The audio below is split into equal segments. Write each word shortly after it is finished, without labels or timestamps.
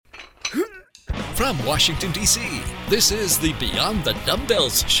From Washington, D.C., this is the Beyond the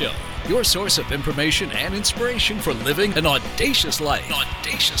Dumbbells Show, your source of information and inspiration for living an audacious life.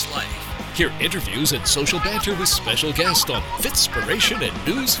 Hear interviews and social banter with special guests on Fitspiration and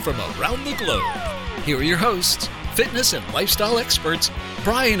news from around the globe. Here are your hosts, fitness and lifestyle experts,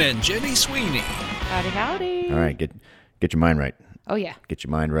 Brian and Jenny Sweeney. Howdy, howdy. All right, get your mind right. Oh, yeah. Get your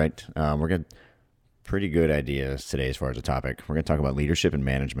mind right. We're going to pretty good ideas today as far as the topic. We're going to talk about leadership and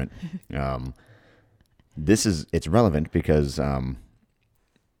management. It's relevant because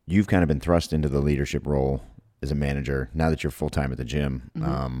you've kind of been thrust into the leadership role as a manager. Now that you're full-time at the gym,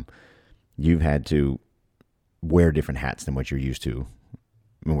 you've had to wear different hats than what you're used to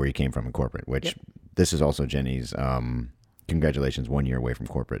where you came from in corporate, which This is also Jenny's, congratulations, 1 year away from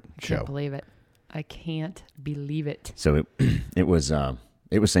corporate show. I can't believe it. So it was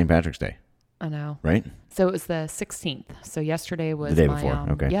St. Patrick's Day. I know. Right? So it was the 16th. So yesterday was the day before.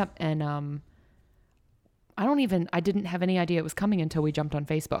 Okay. Yep. And I didn't have any idea it was coming until we jumped on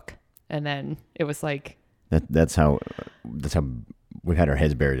Facebook. And then it was like... That's how we've had our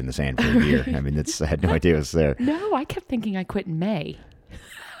heads buried in the sand for a year. I mean, I had no idea it was there. No, I kept thinking I quit in May.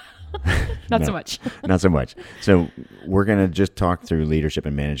 Not so much. Not so much. So we're going to just talk through leadership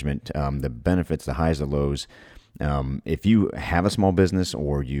and management, the benefits, the highs, the lows. If you have a small business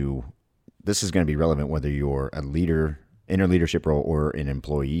this is going to be relevant whether you're a leader in a leadership role or an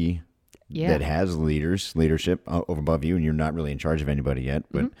employee that has leadership over above you, and you're not really in charge of anybody yet.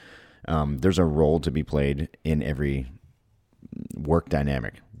 But there's a role to be played in every work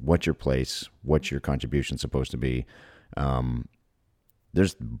dynamic. What's your place? What's your contribution supposed to be?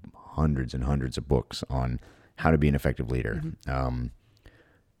 There's hundreds and hundreds of books on how to be an effective leader.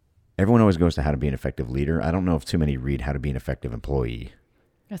 Everyone always goes to how to be an effective leader. I don't know if too many read how to be an effective employee.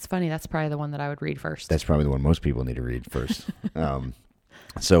 That's funny. That's probably the one that I would read first. That's probably the one most people need to read first.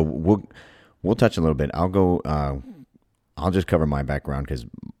 So we'll touch a little bit. I'll just cover my background because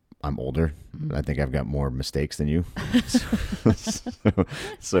I'm older. I think I've got more mistakes than you.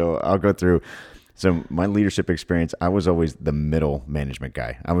 So I'll go through. So my leadership experience, I was always the middle management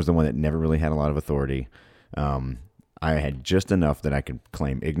guy. I was the one that never really had a lot of authority. I had just enough that I could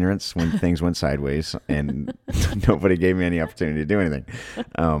claim ignorance when things went sideways, and nobody gave me any opportunity to do anything.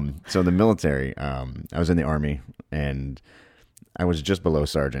 So the military, I was in the Army, and I was just below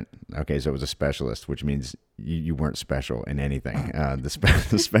sergeant. Okay, so it was a specialist, which means you weren't special in anything. The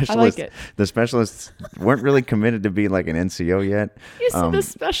specialists, I like it. The specialists weren't really committed to be like an NCO yet. You said the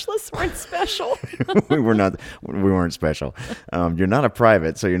specialists weren't special. We weren't special. You're not a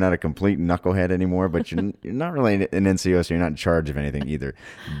private, so you're not a complete knucklehead anymore, but you're not really an NCO, so you're not in charge of anything either.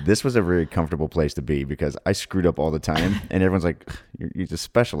 This was a very comfortable place to be because I screwed up all the time, and everyone's like, you're just a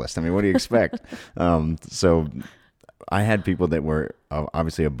specialist. I mean, what do you expect? So I had people that were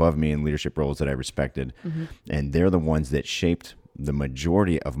obviously above me in leadership roles that I respected, and they're the ones that shaped the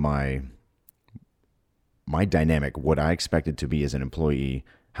majority of my dynamic, what I expected to be as an employee,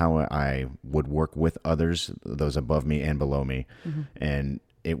 how I would work with others, those above me and below me. And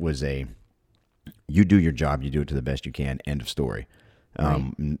it was you do your job, you do it to the best you can, end of story.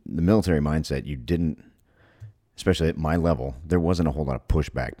 Right. The military mindset, you didn't, especially at my level, there wasn't a whole lot of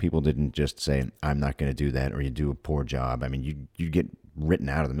pushback. People didn't just say, I'm not going to do that, or you do a poor job. I mean, you'd get written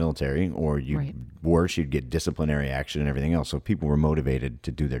out of the military, or worse, you'd get disciplinary action and everything else. So people were motivated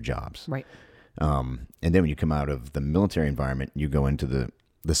to do their jobs. Right. And then when you come out of the military environment, you go into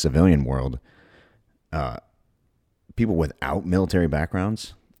the civilian world, people without military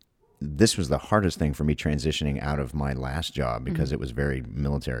backgrounds, this was the hardest thing for me transitioning out of my last job because it was very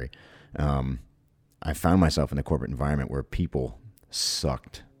military. I found myself in the corporate environment where people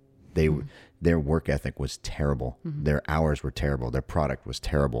sucked. Their work ethic was terrible. Their hours were terrible. Their product was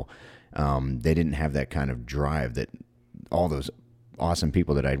terrible. They didn't have that kind of drive that all those awesome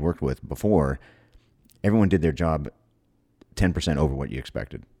people that I'd worked with before, everyone did their job 10% over what you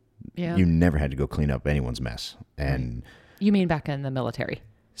expected. Yeah. You never had to go clean up anyone's mess. And you mean back in the military?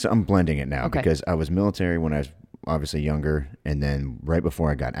 So I'm blending it now because I was military when I was obviously younger, and then right before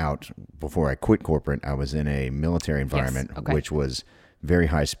I got out, before I quit corporate, I was in a military environment, which was very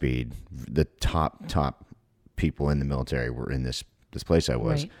high speed. The top people in the military were in this place I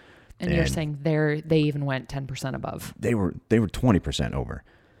was. Right. And you're saying they even went 10% above. They were 20% over.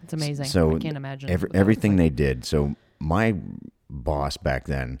 It's amazing. So I can't imagine everything they did. So my boss back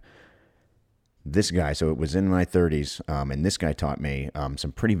then, this guy, so it was in my 30s, and this guy taught me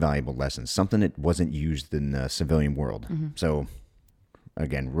some pretty valuable lessons, something that wasn't used in the civilian world. So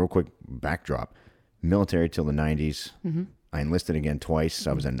again, real quick backdrop, military till the 90s. I enlisted again twice.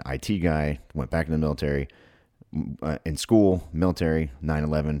 I was an IT guy, went back in the military. In school, military,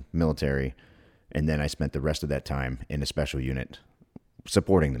 9/11, military. And then I spent the rest of that time in a special unit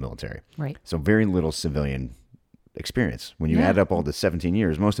supporting the military. Right. So very little civilian experience. When you Yeah. add up all the 17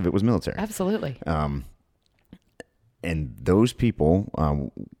 years, most of it was military. Absolutely. And those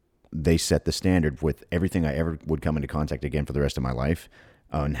people, they set the standard with everything I ever would come into contact again for the rest of my life,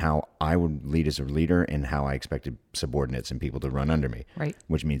 on how I would lead as a leader and how I expected subordinates and people to run under me. Right.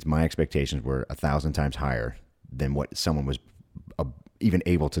 Which means my expectations were 1,000 times higher than what someone was even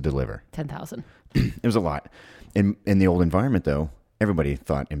able to deliver. 10,000. It was a lot. In the old environment, though, everybody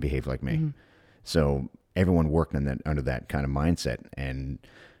thought and behaved like me. So everyone worked under that kind of mindset. And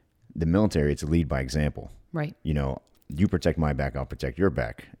the military, it's lead by example. Right. You know, you protect my back, I'll protect your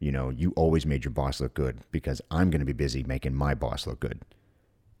back. You know, you always made your boss look good because I'm going to be busy making my boss look good.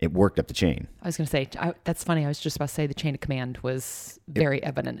 It worked up the chain. I was going to say, that's funny. I was just about to say the chain of command was very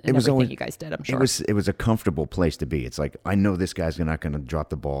evident in it was everything always- you guys did, I'm sure. It was a comfortable place to be. It's like, I know this guy's not going to drop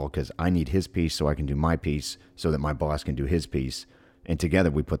the ball because I need his piece so I can do my piece so that my boss can do his piece. And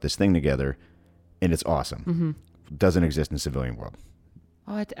together we put this thing together, and it's awesome. Doesn't exist in the civilian world.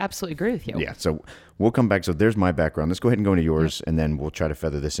 Oh, I absolutely agree with you. Yeah, so we'll come back. So there's my background. Let's go ahead and go into yours, and then we'll try to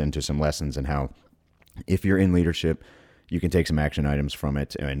feather this into some lessons and how, if you're in leadership, you can take some action items from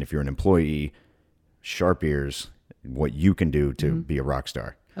it. And if you're an employee, sharp ears, what you can do to be a rock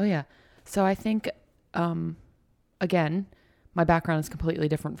star. Oh, yeah. So I think, again, my background is completely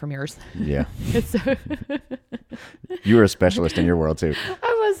different from yours. Yeah. It's, You were a specialist in your world, too.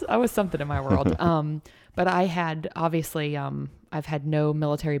 I was something in my world. But I had, obviously, I've had no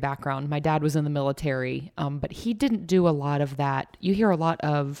military background. My dad was in the military, but he didn't do a lot of that. You hear a lot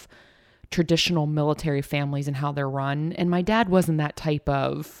of traditional military families and how they're run. And my dad wasn't that type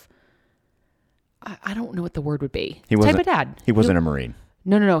of, I don't know what the word would be. He type wasn't, of dad. He wasn't a Marine.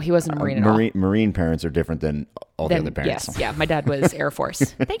 No. He wasn't a Marine at all. Marine parents are different than all the other parents. Yes, yeah. My dad was Air Force.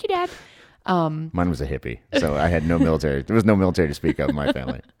 Thank you, Dad. Mine was a hippie, so I had no military. There was no military to speak of in my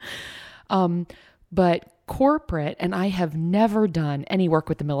family. But corporate, and I have never done any work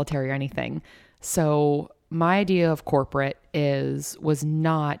with the military or anything. So my idea of corporate was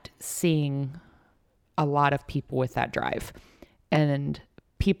not seeing a lot of people with that drive, and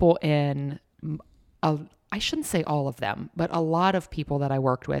people in, I shouldn't say all of them, but a lot of people that I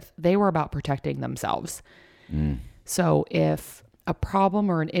worked with, they were about protecting themselves. So if a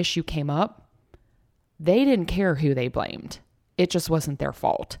problem or an issue came up, they didn't care who they blamed. It just wasn't their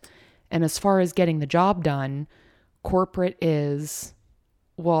fault. And as far as getting the job done, corporate is,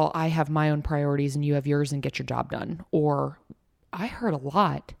 well, I have my own priorities and you have yours and get your job done. Or I heard a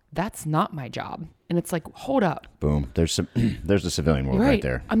lot, that's not my job. And it's like, hold up. Boom. There's the civilian world right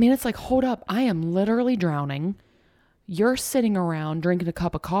there. I mean, it's like, hold up. I am literally drowning. You're sitting around drinking a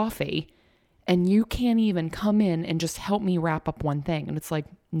cup of coffee and you can't even come in and just help me wrap up one thing. And it's like,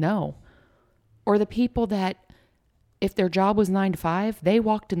 no. Or the people that, if their job was 9 to 5, they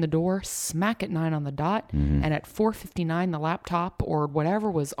walked in the door smack at 9 on the dot, and at 4:59, the laptop or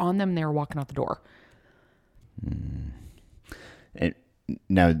whatever was on them. They were walking out the door. And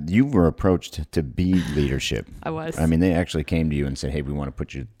now you were approached to be leadership. I was. I mean, they actually came to you and said, "Hey, we want to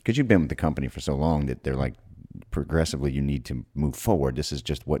put you," because you've been with the company for so long that they're like, progressively, you need to move forward. This is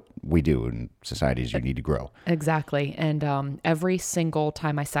just what we do in societies. You need to grow. Exactly. And every single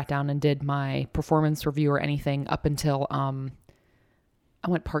time I sat down and did my performance review or anything up until I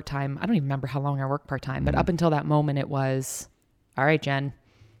went part-time. I don't even remember how long I worked part-time, but up until that moment it was, all right, Jen,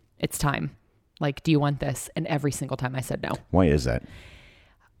 it's time. Like, do you want this? And every single time I said no. Why is that?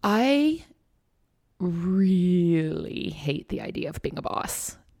 I really hate the idea of being a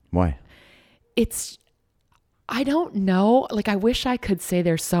boss. Why? I don't know. Like, I wish I could say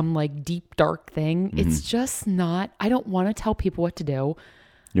there's some like deep, dark thing. It's just not, I don't want to tell people what to do.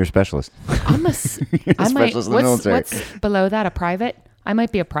 You're a specialist. I'm a specialist in the military. What's below that? A private? I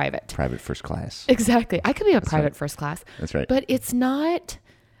might be a private. Private first class. Exactly. I could be a private first class. That's right. But it's not,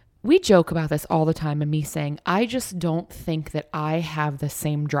 we joke about this all the time, and me saying, I just don't think that I have the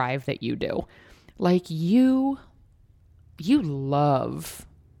same drive that you do. Like you love,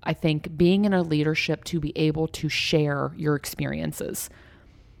 I think, being in a leadership to be able to share your experiences.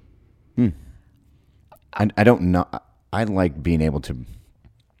 I don't know. I like being able to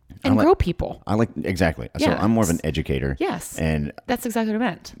And grow people. I like, exactly. So Yeah. I'm more of an educator. Yes. And That's exactly what I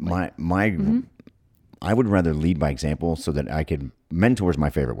meant. I would rather lead by example so that I could, mentor is my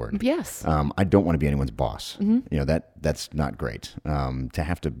favorite word. Yes. I don't want to be anyone's boss. You know, that's not great. To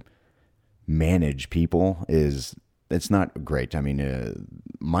have to manage people it's not great. I mean,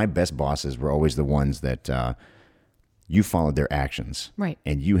 my best bosses were always the ones that you followed their actions. Right.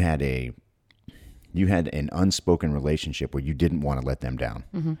 And you had an unspoken relationship where you didn't want to let them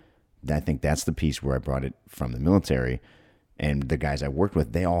down. I think that's the piece where I brought it from the military. And the guys I worked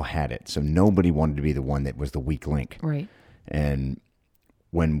with, they all had it. So nobody wanted to be the one that was the weak link. Right. And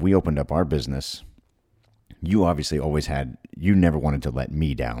when we opened up our business, you obviously always you never wanted to let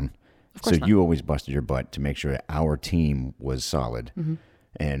me down. Of course So not. you always busted your butt to make sure that our team was solid. Mm-hmm.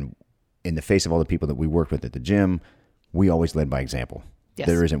 And in the face of all the people that we worked with at the gym, we always led by example. Yes.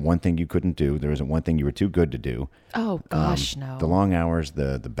 There isn't one thing you couldn't do. There isn't one thing you were too good to do. Oh gosh, no. The long hours,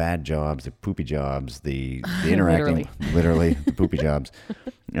 the bad jobs, the poopy jobs, the interacting, literally the poopy jobs,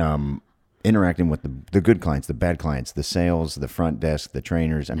 interacting with the good clients, the bad clients, the sales, the front desk, the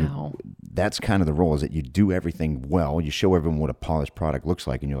trainers. I mean, that's kind of the role, is that you do everything well. You show everyone what a polished product looks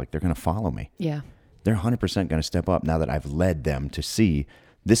like, and you're like, they're going to follow me. Yeah. They're 100% going to step up now that I've led them to see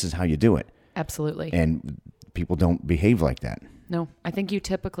this is how you do it. Absolutely. And people don't behave like that. No, I think you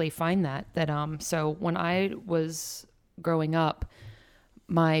typically find that so when I was growing up,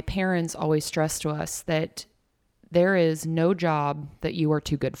 my parents always stressed to us that there is no job that you are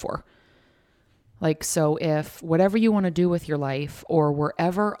too good for. Like, so if whatever you want to do with your life or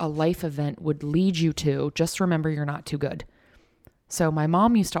wherever a life event would lead you to, just remember you're not too good. So my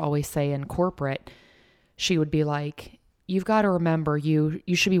mom used to always say in corporate, she would be like, you've got to remember you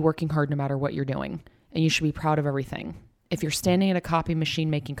should be working hard no matter what you're doing, and you should be proud of everything. If you're standing at a copy machine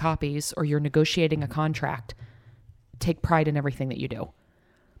making copies or you're negotiating a contract, take pride in everything that you do.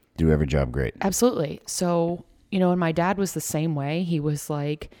 Do every job great. Absolutely. So, and my dad was the same way. He was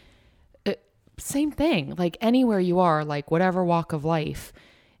like, same thing, like anywhere you are, like whatever walk of life,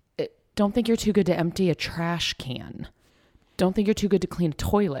 don't think you're too good to empty a trash can. Don't think you're too good to clean a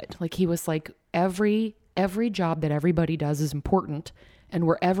toilet. Like, he was like, every job that everybody does is important. And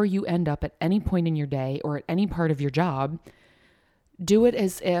wherever you end up at any point in your day or at any part of your job, do it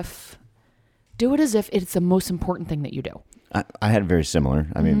as if it's the most important thing that you do. I had very similar.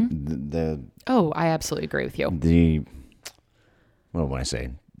 I mean, I absolutely agree with you. What do I say?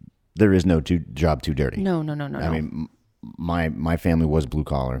 There is no job too dirty. No. I mean, my family was blue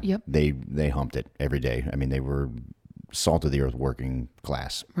collar. Yep. They humped it every day. I mean, they were salt of the earth working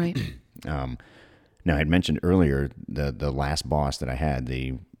class. Right. Now, I had mentioned earlier the last boss that I had,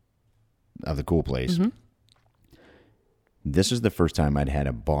 of the cool place. Mm-hmm. This is the first time I'd had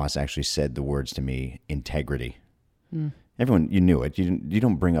a boss actually said the words to me, integrity. Mm. Everyone, you knew it. You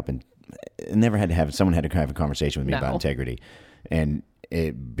don't bring up, never had to have, someone had to have a conversation with me about integrity. And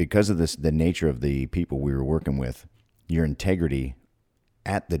because of the nature of the people we were working with, your integrity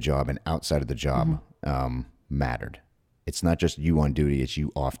at the job and outside of the job mattered. It's not just you on duty, it's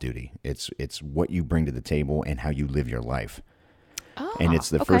you off duty. It's what you bring to the table and how you live your life. And it's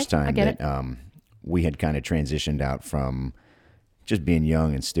the first time that we had kind of transitioned out from just being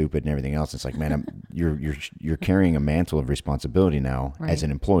young and stupid and everything else. It's like, man, you're carrying a mantle of responsibility now as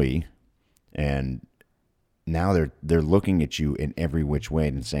an employee, and now they're looking at you in every which way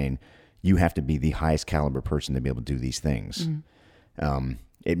and saying you have to be the highest caliber person to be able to do these things.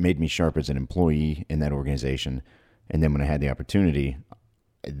 It made me sharp as an employee in that organization. And then when I had the opportunity,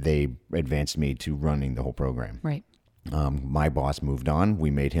 they advanced me to running the whole program. Right. My boss moved on.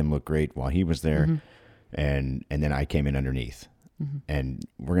 We made him look great while he was there. And then I came in underneath. And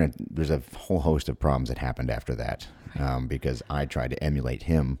there's a whole host of problems that happened after that, because I tried to emulate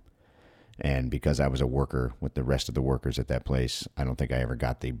him. And because I was a worker with the rest of the workers at that place, I don't think I ever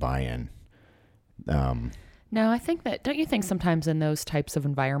got the buy-in. No, I think don't you think sometimes in those types of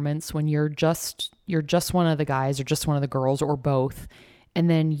environments when you're just one of the guys or just one of the girls or both, and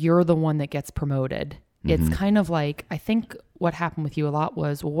then you're the one that gets promoted, it's kind of like, I think what happened with you a lot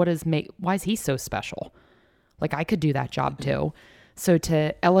was, well, why is he so special? Like, I could do that job too. So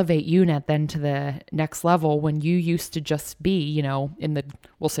to elevate UNET then to the next level when you used to just be, in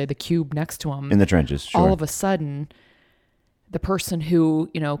we'll say the cube next to him. In the trenches, sure. All of a sudden, the person who,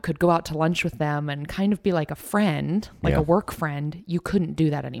 could go out to lunch with them and kind of be like a friend, like a work friend, you couldn't do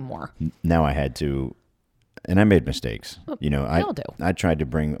that anymore. Now I had to, and I made mistakes. I tried to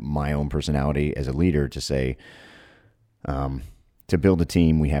bring my own personality as a leader to say, to build a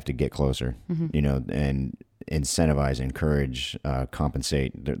team, we have to get closer, and incentivize, encourage,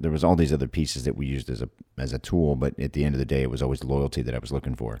 compensate. There was all these other pieces that we used as a tool, but at the end of the day, it was always loyalty that I was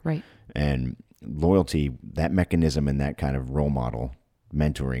looking for. Right. And loyalty, that mechanism and that kind of role model,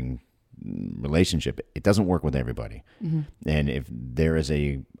 mentoring relationship, it doesn't work with everybody. And if there's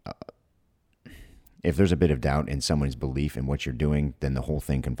a bit of doubt in someone's belief in what you're doing, then the whole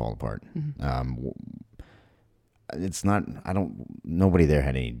thing can fall apart. Nobody there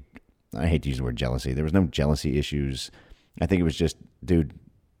had any, I hate to use the word jealousy. There was no jealousy issues. I think it was just, dude,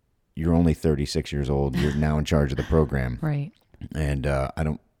 you're only 36 years old. You're now in charge of the program. Right. And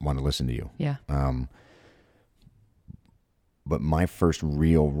want to listen to you. Yeah. But my first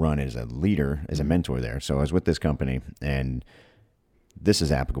real run as a leader, as a mentor there. So I was with this company, and this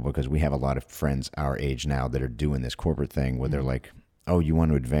is applicable because we have a lot of friends our age now that are doing this corporate thing where they're like, oh, you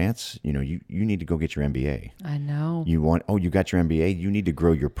want to advance? You know, you need to go get your MBA. I know. You got your MBA? You need to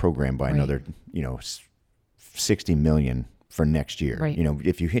grow your program by another, 60 million for next year. Right. You know,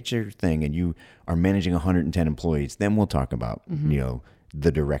 if you hit your thing and you are managing 110 employees, then we'll talk about,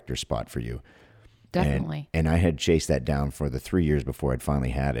 the director spot for you. Definitely. And I had chased that down for the 3 years before I'd finally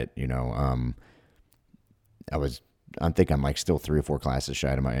had it. I think I'm like still 3 or 4 classes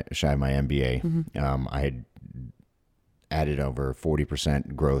shy of my MBA. I had added over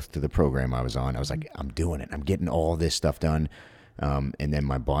 40% growth to the program I was on. I was like, I'm doing it. I'm getting all this stuff done. And then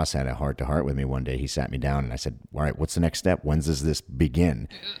my boss had a heart-to-heart with me one day. He sat me down and I said, all right, what's the next step? When does this begin?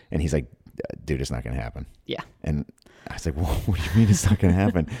 And he's like, dude, it's not going to happen. Yeah. And I was like, well, what do you mean it's not going to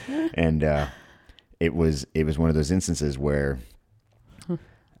happen? And it was one of those instances where,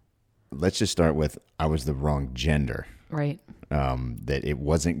 let's just start with, I was the wrong gender. Right. That it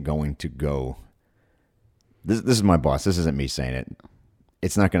wasn't going to go. This is my boss. This isn't me saying it.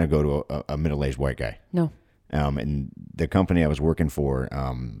 It's not going to go to a middle-aged white guy. No. And the company I was working for,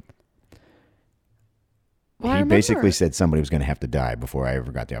 Well, he basically said somebody was going to have to die before I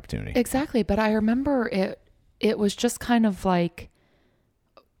ever got the opportunity. Exactly. But I remember it was just kind of like,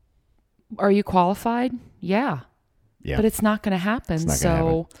 are you qualified? Yeah. Yeah. But it's not going to happen. It's not So gonna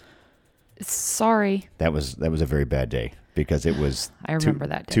happen. Sorry. That was a very bad day because it was I remember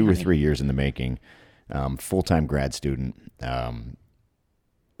that day, 2 or honey. 3 years in the making. Full-time grad student.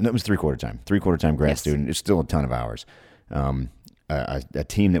 No, it was three-quarter time grad Yes. student. It's still a ton of hours. A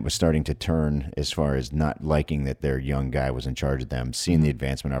team that was starting to turn as far as not liking that their young guy was in charge of them, seeing the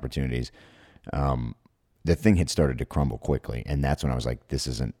advancement opportunities. The thing had started to crumble quickly, and that's when I was like, this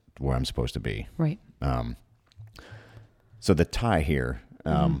isn't where I'm supposed to be. Right. So the tie here,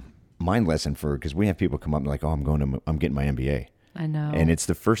 my lesson because we have people come up and like, oh, I'm getting my MBA. I know. And it's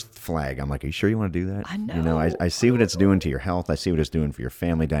the first flag. I'm like, are you sure you want to do that? I know. You know, I see what it's doing to your health. I see what it's doing for your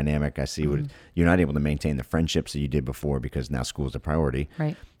family dynamic. I see what you're not able to maintain the friendships that you did before because now school's a priority.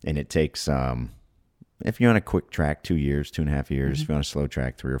 Right. And it takes, if you're on a quick track, 2 years, 2.5 years, if you're on a slow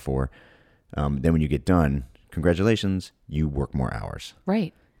track, 3 or 4, then when you get done, congratulations, you work more hours.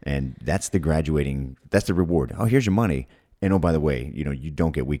 Right. And that's the reward. Oh, here's your money. And oh, by the way, you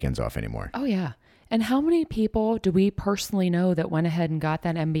don't get weekends off anymore. Oh, yeah. And how many people do we personally know that went ahead and got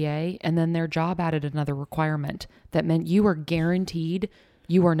that MBA and then their job added another requirement that meant you were guaranteed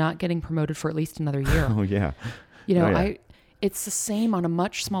you are not getting promoted for at least another year? Oh, yeah. It's the same on a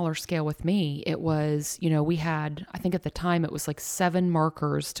much smaller scale with me. It was, we had, I think at the time it was like 7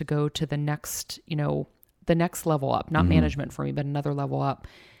 markers to go to the next level up, not management for me, but another level up.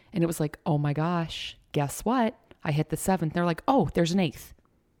 And it was like, oh my gosh, guess what? I hit the 7th. They're like, oh, there's an 8th.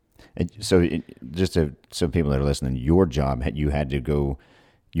 And so so people that are listening, your job, you had to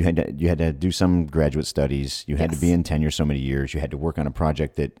do some graduate studies. You had to be in tenure so many years. You had to work on a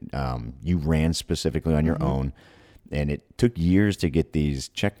project that you ran specifically on your own. And it took years to get these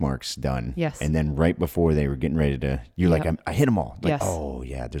check marks done. Yes. And then right before they were getting ready to, you're like, I hit them all. Like, yes. Oh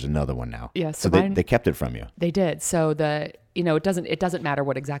yeah, there's another one now. Yes. So they kept it from you. They did. So it doesn't matter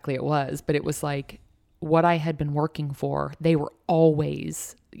what exactly it was, but it was like what I had been working for. They were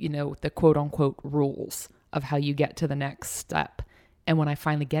always, the quote unquote rules of how you get to the next step. And when I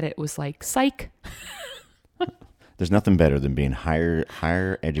finally get it, it was like, psych. There's nothing better than being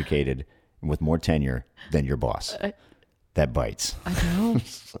higher educated with more tenure than your boss. That bites. I know.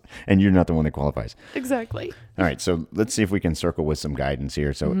 And you're not the one that qualifies. Exactly. All right. So let's see if we can circle with some guidance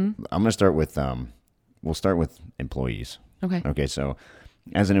here. So I'm going to start with, we'll start with employees. Okay. Okay. So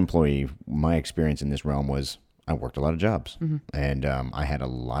as an employee, my experience in this realm was I worked a lot of jobs and I had a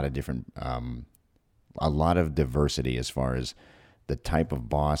lot of different, a lot of diversity as far as the type of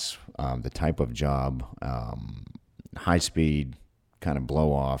boss, the type of job, high speed, kind of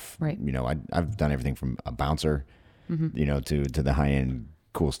blow off. Right. I've done everything from a bouncer, to the high end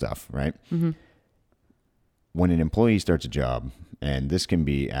cool stuff. Right. Mm-hmm. When an employee starts a job, and this can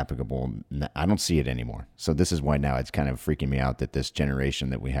be applicable, I don't see it anymore. So this is why now it's kind of freaking me out that this generation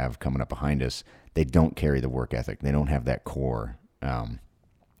that we have coming up behind us, they don't carry the work ethic. They don't have that core.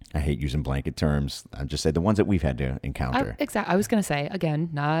 I hate using blanket terms. I just say the ones that we've had to encounter. Exactly. I was going to say, again,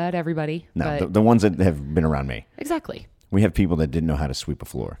 not everybody. No, but the ones that have been around me. Exactly. We have people that didn't know how to sweep a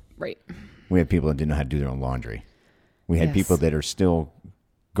floor. Right. We had people that didn't know how to do their own laundry. We had Yes. people that are still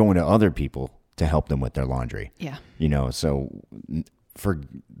going to other people to help them with their laundry. Yeah. So for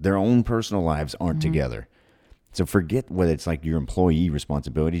their own personal lives aren't together. So forget whether it's like your employee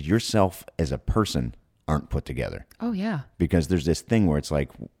responsibilities, yourself as a person aren't put together. Oh, yeah. Because there's this thing where it's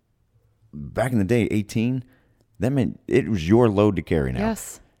like, back in the day, 18, that meant it was your load to carry now.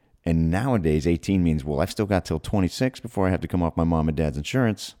 Yes. And nowadays, 18 means, well, I've still got till 26 before I have to come off my mom and dad's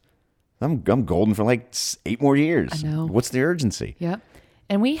insurance. I'm golden for like 8 more years. I know. What's the urgency? Yep.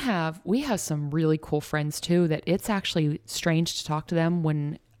 And we have some really cool friends too, that it's actually strange to talk to them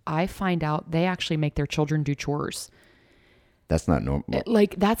when I find out they actually make their children do chores. That's not normal.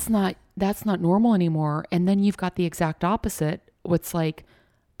 Like that's not normal anymore. And then you've got the exact opposite. What's like,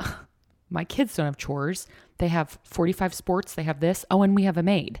 my kids don't have chores. They have 45 sports. They have this. Oh, and we have a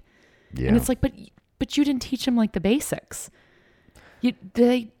maid. Yeah. And it's like, but you didn't teach them like the basics. You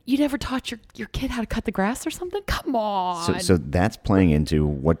never taught your kid how to cut the grass or something? Come on. So that's playing into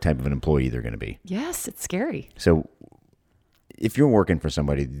what type of an employee they're going to be. Yes, it's scary. So if you're working for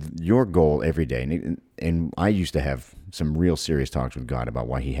somebody, your goal every day, and I used to have some real serious talks with God about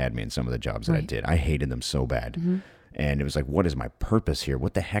why he had me in some of the jobs that I did. I hated them so bad. Mm-hmm. And it was like, what is my purpose here?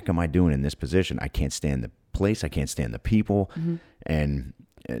 What the heck am I doing in this position? I can't stand the place. I can't stand the people. Mm-hmm. And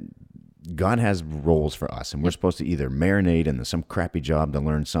God has roles for us, and we're supposed to either marinate in some crappy job to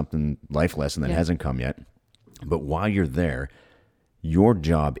learn something, life lesson that hasn't come yet. But while you're there, your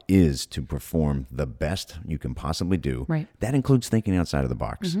job is to perform the best you can possibly do. Right. That includes thinking outside of the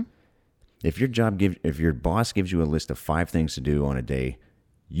box. Mm-hmm. If your boss gives you a list of 5 things to do on a day,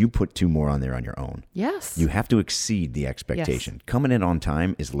 you put 2 more on there on your own. Yes. You have to exceed the expectation. Yes. Coming in on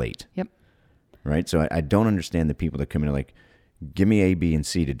time is late. Yep. Right? So I don't understand the people that come in like, give me A, B, and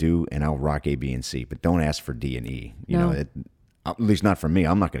C to do, and I'll rock A, B, and C, but don't ask for D and E. You know, at least not from me.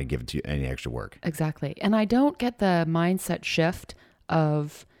 I'm not going to give it to you any extra work. Exactly. And I don't get the mindset shift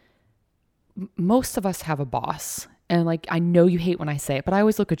of most of us have a boss. And like, I know you hate when I say it, but I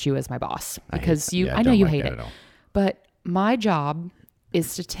always look at you as my boss because I know you hate it. But my job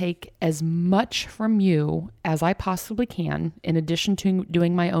is to take as much from you as I possibly can, in addition to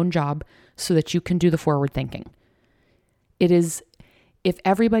doing my own job, so that you can do the forward thinking. It is, if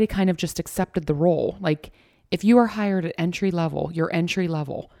everybody kind of just accepted the role, like if you are hired at entry level, you're entry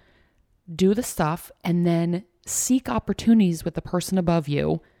level, do the stuff and then seek opportunities with the person above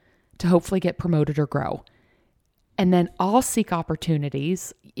you to hopefully get promoted or grow. And then I'll seek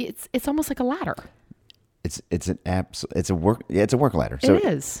opportunities. It's almost like a ladder. It's a work ladder. So it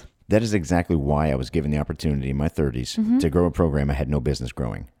is. That is exactly why I was given the opportunity in my 30s to grow a program I had no business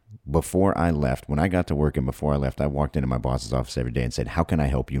growing. Before I left, when I got to work and before I left, I walked into my boss's office every day and said, how can I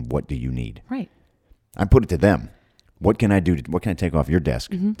help you? What do you need? Right. I put it to them. What can I do? What can I take off your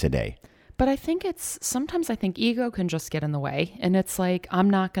desk today? But I think sometimes I think ego can just get in the way. And it's like, I'm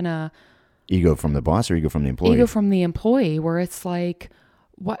not going to. Ego from the boss or ego from the employee? Ego from the employee, where it's like,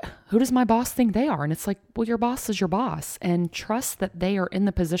 who does my boss think they are? And it's like, well, your boss is your boss, and trust that they are in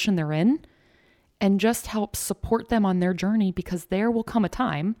the position they're in and just help support them on their journey, because there will come a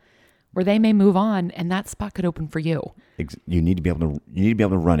time where they may move on and that spot could open for you. You need to be able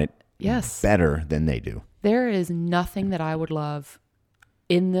to run it better than they do. There is nothing that I would love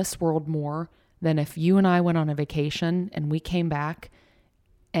in this world more than if you and I went on a vacation and we came back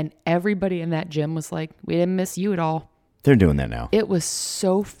and everybody in that gym was like, we didn't miss you at all. They're doing that now. It was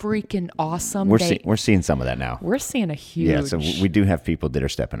so freaking awesome. We're seeing some of that now. We're seeing a huge. Yeah, so we do have people that are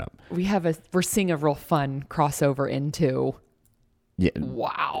stepping up. We're seeing a real fun crossover into. Yeah.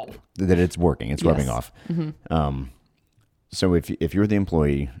 Wow. That it's working. It's rubbing off. Mm-hmm. So if you're the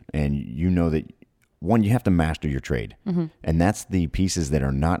employee and you know that, one, you have to master your trade. Mm-hmm. And that's the pieces that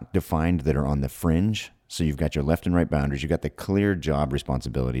are not defined, that are on the fringe. So you've got your left and right boundaries. You've got the clear job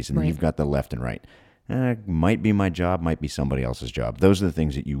responsibilities, and then you've got the left and right. Might be my job, might be somebody else's job. Those are the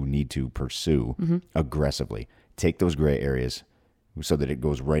things that you need to pursue aggressively. Take those gray areas so that it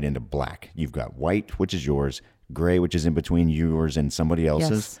goes right into black. You've got white, which is yours, gray, which is in between yours and somebody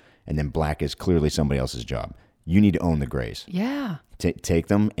else's, and then black is clearly somebody else's job. You need to own the grays. Yeah. Take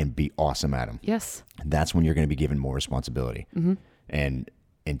them and be awesome at them. Yes. That's when you're going to be given more responsibility. Mm-hmm. And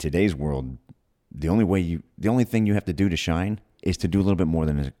in today's world, the only thing you have to do to shine is to do a little bit more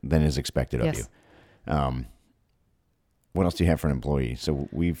than is expected of you. What else do you have for an employee? So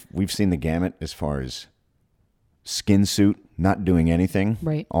we've seen the gamut as far as skin suit, not doing anything,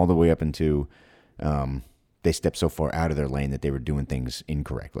 right, all the way up into they stepped so far out of their lane that they were doing things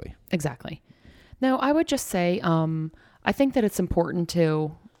incorrectly. Exactly. Now, I would just say I think that it's important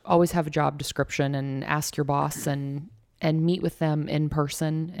to always have a job description and ask your boss and meet with them in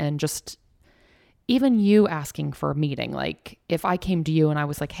person, and just even you asking for a meeting. Like if I came to you and I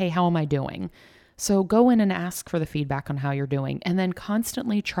was like, hey, how am I doing? So go in and ask for the feedback on how you're doing, and then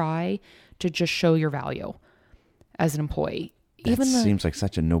constantly try to just show your value. as an employee. That seems like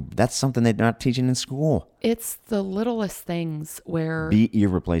that's something they're not teaching in school. It's the littlest things where... Be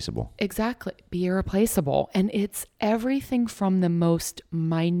irreplaceable. Exactly. Be irreplaceable. And it's everything from the most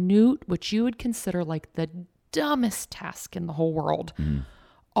minute, which you would consider like the dumbest task in the whole world,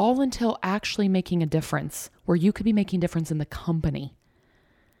 all until actually making a difference, where you could be making a difference in the company.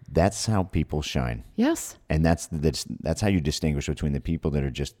 That's how people shine. Yes. And that's how you distinguish between the people that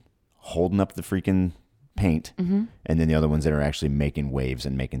are just holding up the freaking paint, and then the other ones that are actually making waves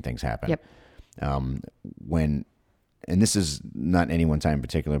and making things happen. Yep. And this is not any one time in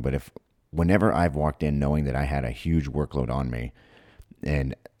particular, but whenever I've walked in knowing that I had a huge workload on me,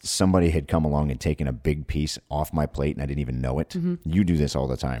 and somebody had come along and taken a big piece off my plate and I didn't even know it, you do this all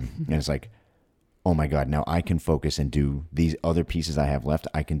the time. And it's like, oh my God, now I can focus and do these other pieces I have left.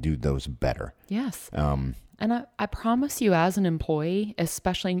 I can do those better. Yes. And I promise you, as an employee,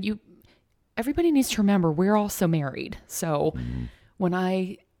 especially everybody needs to remember we're also married. So when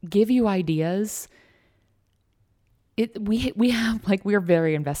I give you ideas, we're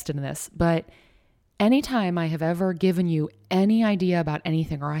very invested in this, but anytime I have ever given you any idea about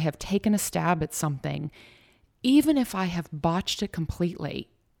anything, or I have taken a stab at something, even if I have botched it completely,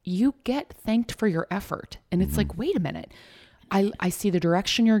 you get thanked for your effort. And it's like, wait a minute, I see the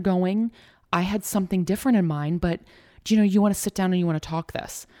direction you're going. I had something different in mind, but you want to sit down and you want to talk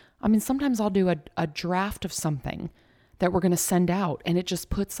this. I mean, sometimes I'll do a draft of something that we're going to send out, and it just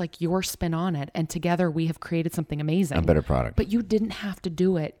puts like your spin on it. And together we have created something amazing. A better product. But you didn't have to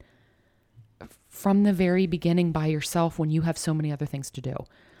do it from the very beginning by yourself when you have so many other things to do.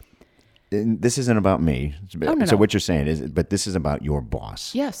 And this isn't about me. Oh, no. What you're saying is, but this is about your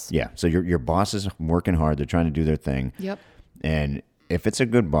boss. Yes. Yeah. So your boss is working hard. They're trying to do their thing. Yep. And if it's a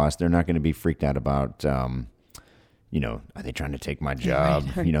good boss, they're not going to be freaked out about, are they trying to take my job?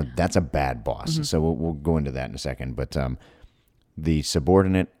 Right. That's a bad boss. So we'll go into that in a second. But the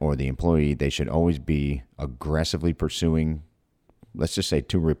subordinate or the employee, they should always be aggressively pursuing, let's just say,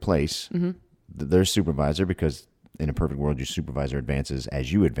 to replace their supervisor, because in a perfect world, your supervisor advances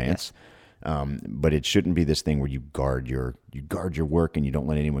as you advance. Yes. But it shouldn't be this thing where you guard your work and you don't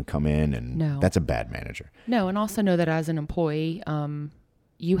let anyone come in, and that's a bad manager. No, and also know that as an employee,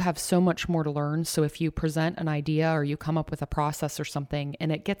 you have so much more to learn. So if you present an idea or you come up with a process or something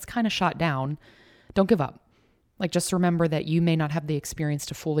and it gets kind of shot down, don't give up. Like, just remember that you may not have the experience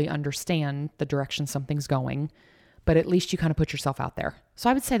to fully understand the direction something's going, but at least you kind of put yourself out there. So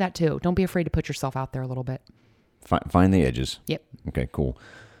I would say that too. Don't be afraid to put yourself out there a little bit. Find the edges. Yep. Okay, cool.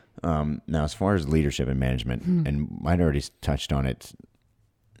 Now, as far as leadership and management, and I'd already touched on it,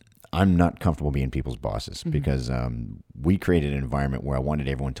 I'm not comfortable being people's bosses because we created an environment where I wanted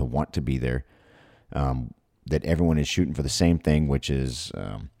everyone to want to be there, that everyone is shooting for the same thing, which is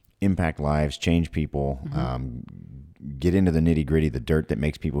impact lives, change people, get into the nitty gritty, the dirt that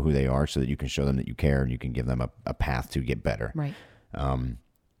makes people who they are, so that you can show them that you care and you can give them a path to get better. Right.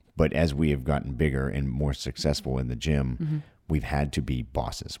 But as we have gotten bigger and more successful in the gym, we've had to be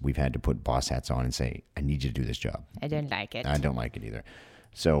bosses. We've had to put boss hats on and say, I need you to do this job. I didn't like it. I don't like it either.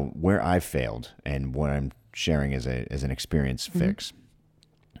 So where I've failed, and what I'm sharing as an experience fix,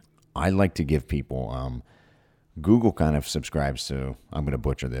 I like to give people, Google kind of subscribes to, I'm going to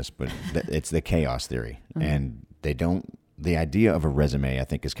butcher this, but it's the chaos theory. And the idea of a resume, I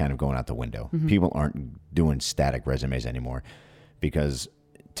think, is kind of going out the window. People aren't doing static resumes anymore, because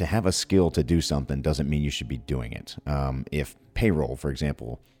to have a skill to do something doesn't mean you should be doing it. If payroll, for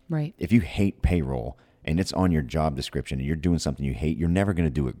example, right? If you hate payroll and it's on your job description and you're doing something you hate, you're never going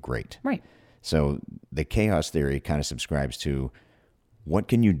to do it great. Right. So the chaos theory kind of subscribes to, what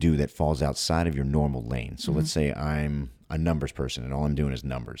can you do that falls outside of your normal lane? So let's say I'm a numbers person and all I'm doing is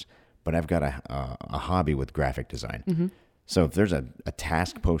numbers, but I've got a hobby with graphic design. So if there's a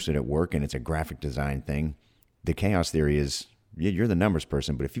task posted at work and it's a graphic design thing, the chaos theory is, yeah, you're the numbers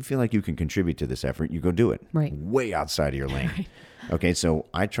person, but if you feel like you can contribute to this effort, you go do it. Right. Way outside of your lane. Right. Okay, so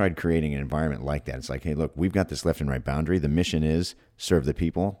I tried creating an environment like that. It's like, hey, look, we've got this left and right boundary. The mission is serve the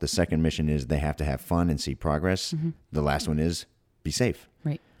people. The second mission is they have to have fun and see progress. The last one is be safe.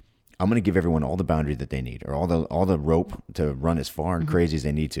 Right. I'm going to give everyone all the boundary that they need, or all the rope to run as far and crazy as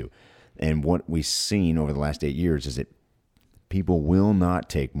they need to. And what we've seen over the last 8 years is that people will not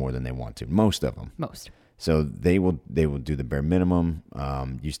take more than they want to. Most of them. So they will do the bare minimum.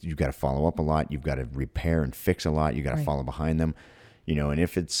 You've got to follow up a lot. You've got to repair and fix a lot. You've got to follow behind them. And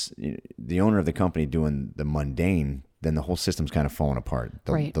if it's the owner of the company doing the mundane, then the whole system's kind of falling apart.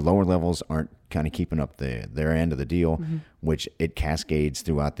 The lower levels aren't kind of keeping up their end of the deal, which it cascades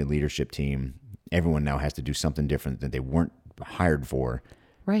throughout the leadership team. Everyone now has to do something different that they weren't hired for,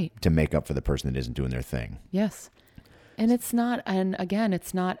 right, to make up for the person that isn't doing their thing. Yes. And it's not, and again,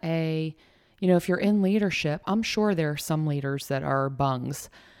 it's not a, if you're in leadership, I'm sure there are some leaders that are bungs,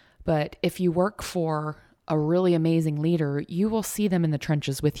 but if you work for a really amazing leader, you will see them in the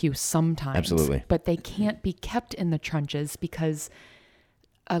trenches with you sometimes. Absolutely. But they can't be kept in the trenches because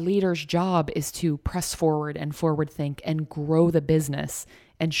a leader's job is to press forward and forward think and grow the business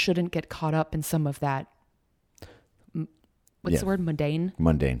and shouldn't get caught up in some of that. What's the word? Mundane?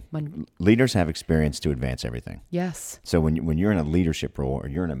 Mundane. Leaders have experience to advance everything. Yes. So when you're in a leadership role or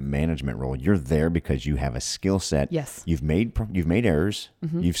you're in a management role, you're there because you have a skill set. Yes. You've made errors.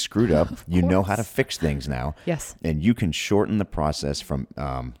 You've screwed up. You know how to fix things now. Yes. And you can shorten the process from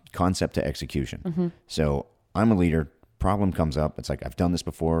concept to execution. So I'm a leader. Problem comes up. It's like, I've done this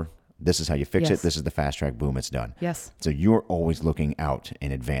before. This is how you fix it. This is the fast track. Boom, it's done. Yes. So you're always looking out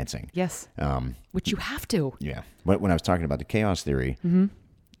and advancing. Yes. Which you have to. Yeah. But when I was talking about the chaos theory,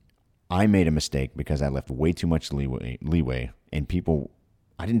 I made a mistake because I left way too much leeway, and people,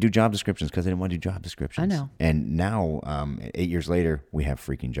 I didn't do job descriptions because I didn't want to do job descriptions. I know. And now, 8 years later, we have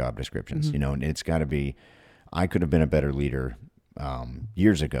freaking job descriptions, and it's got to be, I could have been a better leader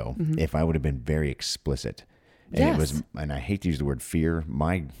years ago if I would have been very explicit. And it was, and I hate to use the word fear,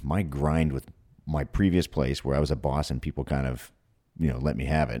 my grind with my previous place where I was a boss and people kind of, let me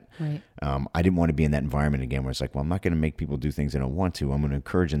have it. Right. I didn't want to be in that environment again where it's like, well, I'm not going to make people do things they don't want to. I'm going to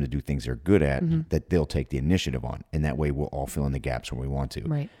encourage them to do things they're good at that they'll take the initiative on. And that way we'll all fill in the gaps where we want to.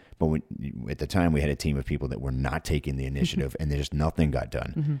 Right. But at the time we had a team of people that were not taking the initiative and just nothing got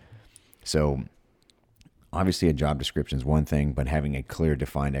done. So obviously a job description is one thing, but having a clear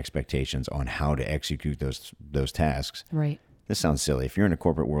defined expectations on how to execute those tasks. Right. This sounds silly. If you're in a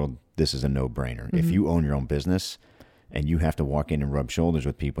corporate world, this is a no-brainer. If you own your own business and you have to walk in and rub shoulders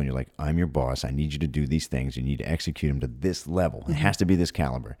with people and you're like, I'm your boss, I need you to do these things. You need to execute them to this level. It has to be this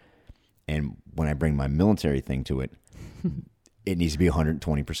caliber. And when I bring my military thing to it, it needs to be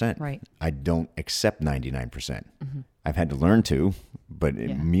 120%. Right. I don't accept 99%. I've had to learn to, but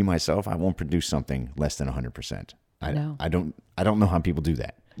me, myself, I won't produce something less than 100%. I don't know how people do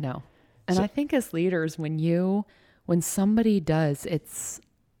that. No. And I think as leaders, when somebody does, it's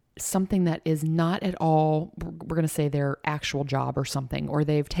something that is not at all, we're going to say their actual job or something, or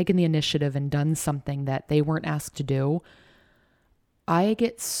they've taken the initiative and done something that they weren't asked to do, I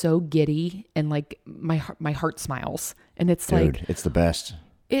get so giddy and like my heart smiles. And it's Dude, it's the best.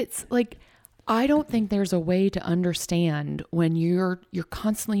 It's like, I don't think there's a way to understand when you're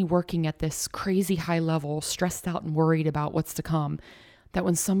constantly working at this crazy high level, stressed out and worried about what's to come, that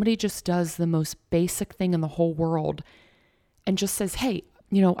when somebody just does the most basic thing in the whole world and just says, hey,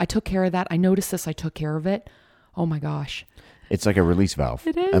 I took care of that. I noticed this. I took care of it. Oh my gosh. It's like a release valve.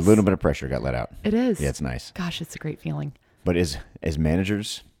 It is. A little bit of pressure got let out. It is. Yeah, it's nice. Gosh, it's a great feeling. But as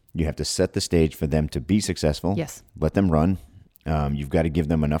managers, you have to set the stage for them to be successful. Yes. Let them run. You've got to give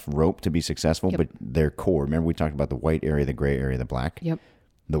them enough rope to be successful, but their core. Remember we talked about the white area, the gray area, the black? Yep.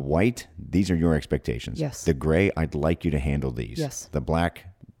 The white, these are your expectations. Yes. The gray, I'd like you to handle these. Yes. The black,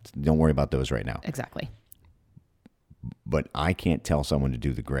 don't worry about those right now. Exactly. But I can't tell someone to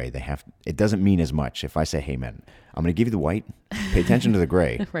do the gray. It doesn't mean as much. If I say, hey man, I'm going to give you the white, pay attention to the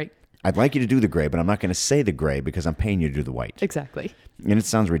gray. Right. I'd like you to do the gray, but I'm not going to say the gray because I'm paying you to do the white. Exactly. And it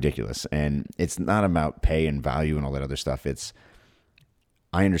sounds ridiculous. And it's not about pay and value and all that other stuff.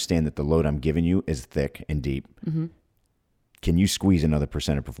 I understand that the load I'm giving you is thick and deep. Can you squeeze another %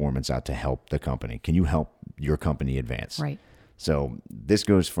 of performance out to help the company? Can you help your company advance? Right. So this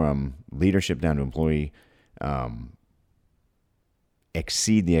goes from leadership down to employee,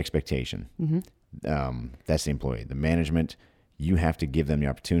 exceed the expectation. That's the employee. The management, you have to give them the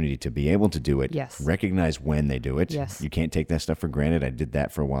opportunity to be able to do it. Yes. Recognize when they do it. Yes. You can't take that stuff for granted. I did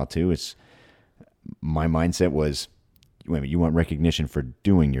that for a while too. My mindset was, wait a minute, you want recognition for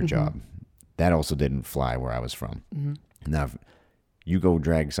doing your job. That also didn't fly where I was from. Now, if you go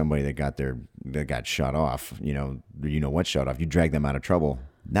drag somebody that got shut off, what shut off, you drag them out of trouble.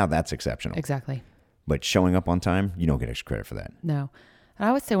 Now that's exceptional. Exactly. But showing up on time, you don't get extra credit for that. No. And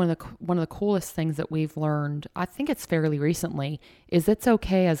I would say one of the coolest things that we've learned, I think it's fairly recently, is it's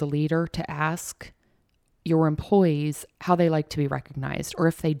okay as a leader to ask your employees how they like to be recognized, or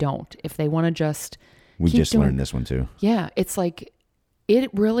if they don't, if they want to just We just learned this one too. Yeah, it's like, it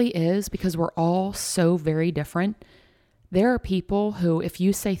really is, because we're all so very different. There are people who, if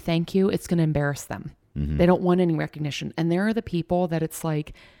you say thank you, it's going to embarrass them. They don't want any recognition. And there are the people that it's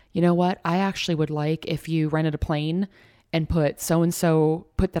like, you know what? I actually would like if you rented a plane and put so-and-so,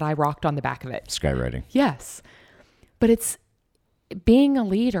 put that I rocked on the back of it. Skywriting. Yes. But it's being a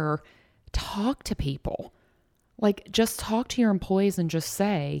leader, talk to people. Like, just talk to your employees and just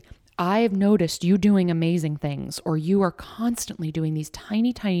say, I've noticed you doing amazing things, or you are constantly doing these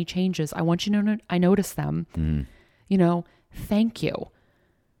tiny, tiny changes. I want you to know I notice them. You know, thank you.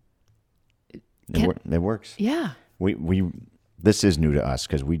 It works. Yeah. This is new to us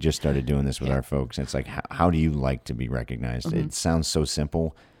because we just started doing this with our folks. It's like, how do you like to be recognized? It sounds so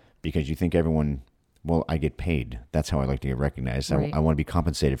simple because you think everyone, well, I get paid. That's how I like to get recognized. Right. I want to be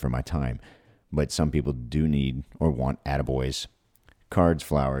compensated for my time. But some people do need or want attaboys, cards,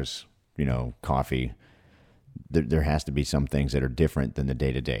 flowers, coffee. There has to be some things that are different than the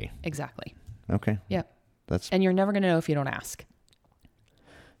day-to-day. Exactly. Okay. Yep. And you're never going to know if you don't ask.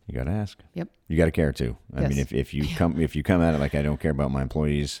 You got to ask. Yep. You got to care too. I Yes. mean, if you come at it like I don't care about my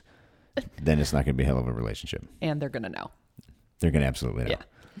employees, then it's not going to be a hell of a relationship. And they're going to know. They're going to absolutely know.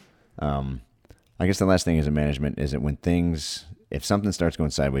 Yeah. I guess the last thing as a management is that if something starts going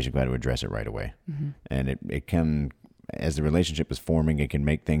sideways, you've got to address it right away. And it can, as the relationship is forming, it can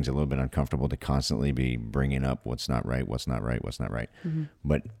make things a little bit uncomfortable to constantly be bringing up what's not right.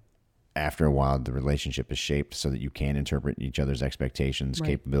 But after a while, the relationship is shaped so that you can interpret each other's expectations,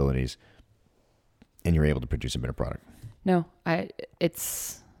 capabilities, and you're able to produce a better product. No, I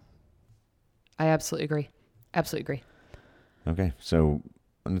absolutely agree. Absolutely agree. Okay. So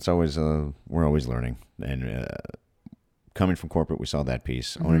it's always, we're always learning. And coming from corporate, we saw that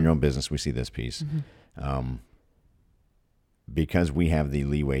piece. Owning your own business, we see this piece. Because we have the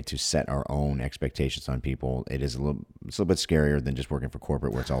leeway to set our own expectations on people, it's a little bit scarier than just working for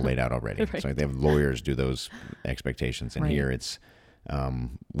corporate where it's all laid out already. Right. So they have lawyers do those expectations. And here it's,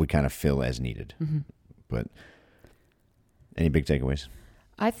 we kind of fill as needed. But any big takeaways?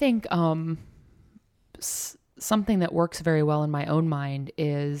 I think something that works very well in my own mind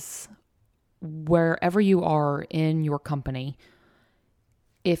is wherever you are in your company,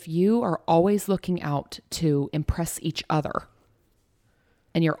 if you are always looking out to impress each other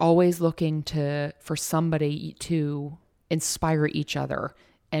and you're always looking for somebody to inspire each other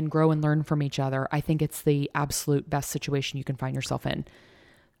and grow and learn from each other, I think it's the absolute best situation you can find yourself in.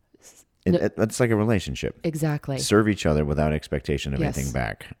 It's like a relationship. Exactly. Serve each other without expectation of Yes. anything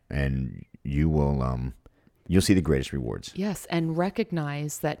back, and you will you'll see the greatest rewards. Yes, and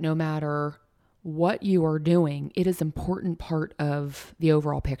recognize that no matter what you are doing, it is an important part of the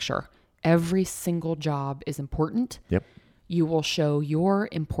overall picture. Every single job is important. Yep. You will show your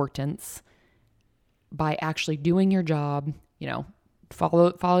importance by actually doing your job,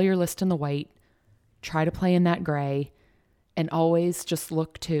 follow your list in the white, try to play in that gray, and always just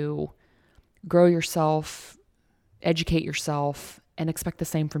look to grow yourself, educate yourself, and expect the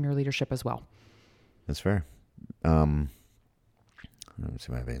same from your leadership as well. That's fair. Let's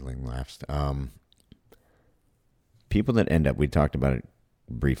see if I have anything left. People that end up, we talked about it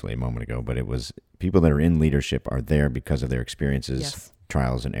briefly a moment ago, but it was people that are in leadership are there because of their experiences, Yes.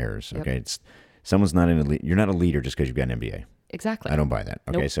 trials, and errors. Yep. Okay, someone's not you're not a leader just because you've got an MBA. Exactly. I don't buy that.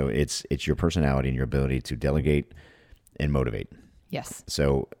 Okay, Nope. so it's your personality and your ability to delegate and motivate. Yes.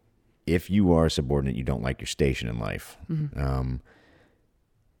 So if you are a subordinate, you don't like your station in life.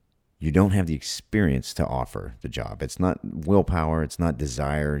 You don't have the experience to offer the job. It's not willpower. It's not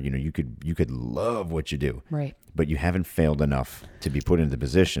desire. You could love what you do, Right. but you haven't failed enough to be put in the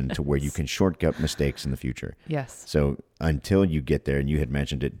position to where you can shortcut mistakes in the future. Yes. So until you get there, and you had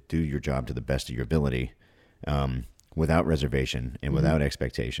mentioned it, do your job to the best of your ability, without reservation and without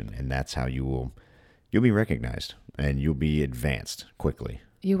expectation, and that's how you'll be recognized and you'll be advanced quickly.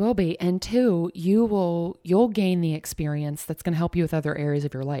 You will be. And two, you'll gain the experience that's going to help you with other areas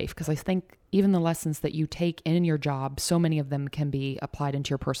of your life. Because I think even the lessons that you take in your job, so many of them can be applied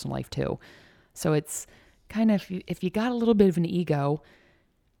into your personal life too. So it's kind of, if you got a little bit of an ego,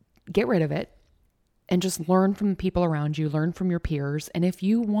 get rid of it and just learn from the people around you, learn from your peers. And if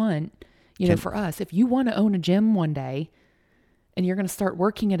you want, for us, if you want to own a gym one day and you're going to start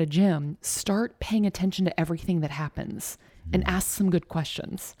working at a gym, start paying attention to everything that happens. And ask some good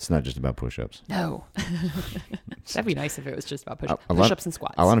questions. It's not just about push-ups. No. That'd be nice if it was just about push-ups and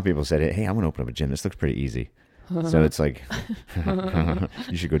squats. A lot of people said, hey, I want to open up a gym. This looks pretty easy. So it's like,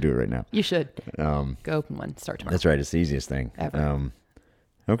 you should go do it right now. You should. Go open one. Start tomorrow. That's right. It's the easiest thing. Ever.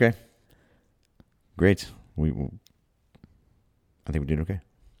 Okay. Great. I think we did okay.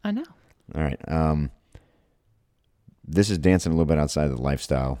 I know. All right. This is dancing a little bit outside of the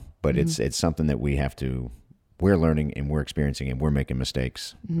lifestyle, but it's something that we're learning and we're experiencing and we're making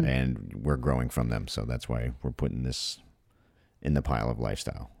mistakes and we're growing from them. So that's why we're putting this in the pile of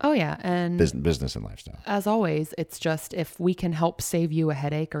lifestyle. Oh, yeah. And business and lifestyle. As always, it's just if we can help save you a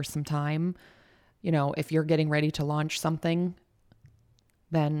headache or some time, if you're getting ready to launch something,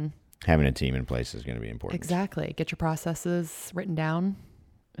 then having a team in place is going to be important. Exactly. Get your processes written down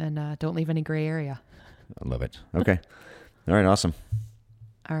and don't leave any gray area. I love it. Okay. All right. Awesome.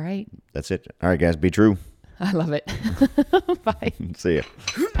 All right. That's it. All right, guys. Be true. I love it. Bye. See ya.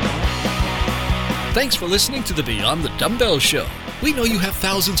 Thanks for listening to the Beyond the Dumbbells Show. We know you have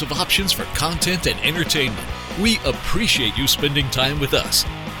thousands of options for content and entertainment. We appreciate you spending time with us.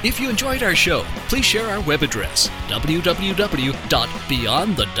 If you enjoyed our show, please share our web address,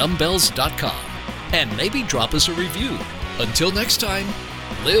 www.beyondthedumbbells.com, and maybe drop us a review. Until next time,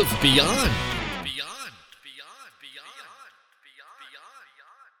 live beyond.